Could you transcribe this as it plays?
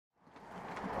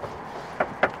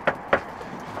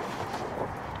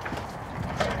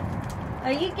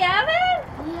Are you Gavin?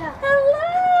 Yeah.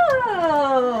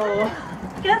 Hello!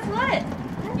 Guess what?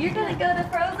 You're gonna go to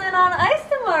Frozen on Ice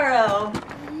tomorrow.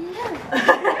 Yeah.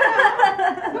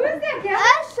 Who is that, Gavin?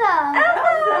 Elsa.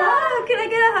 Elsa! Can I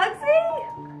get a hug?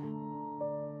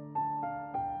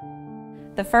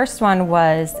 The first one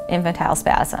was infantile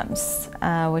spasms,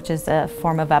 which is a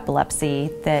form of epilepsy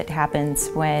that happens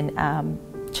when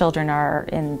children are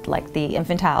in like the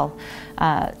infantile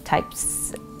type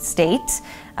state.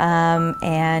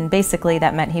 And basically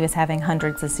that meant he was having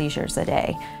hundreds of seizures a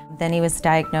day. Then he was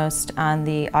diagnosed on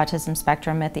the autism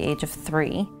spectrum at the age of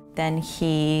 3. Then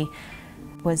he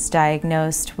was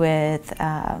diagnosed with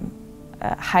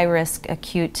high-risk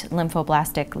acute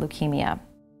lymphoblastic leukemia.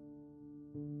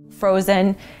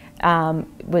 Frozen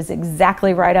was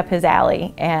exactly right up his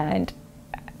alley, and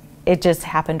it just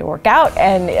happened to work out,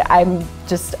 and I'm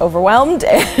just overwhelmed,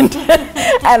 and,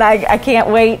 and I can't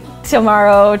wait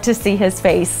tomorrow to see his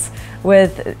face.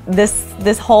 With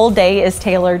this whole day is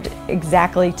tailored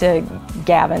exactly to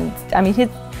Gavin. I mean,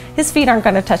 his feet aren't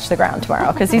going to touch the ground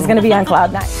tomorrow because he's going to be on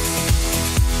cloud 9.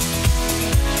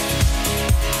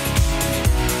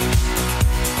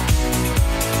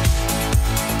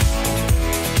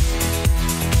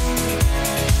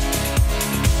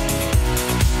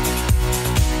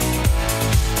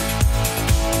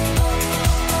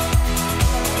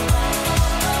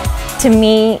 To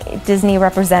me, Disney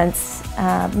represents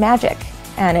magic,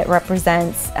 and it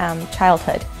represents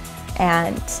childhood.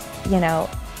 And, you know,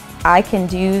 I can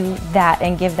do that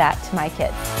and give that to my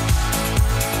kids.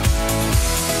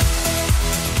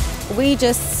 We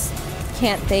just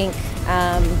can't thank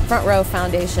Front Row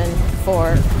Foundation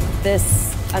for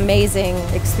this amazing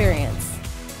experience.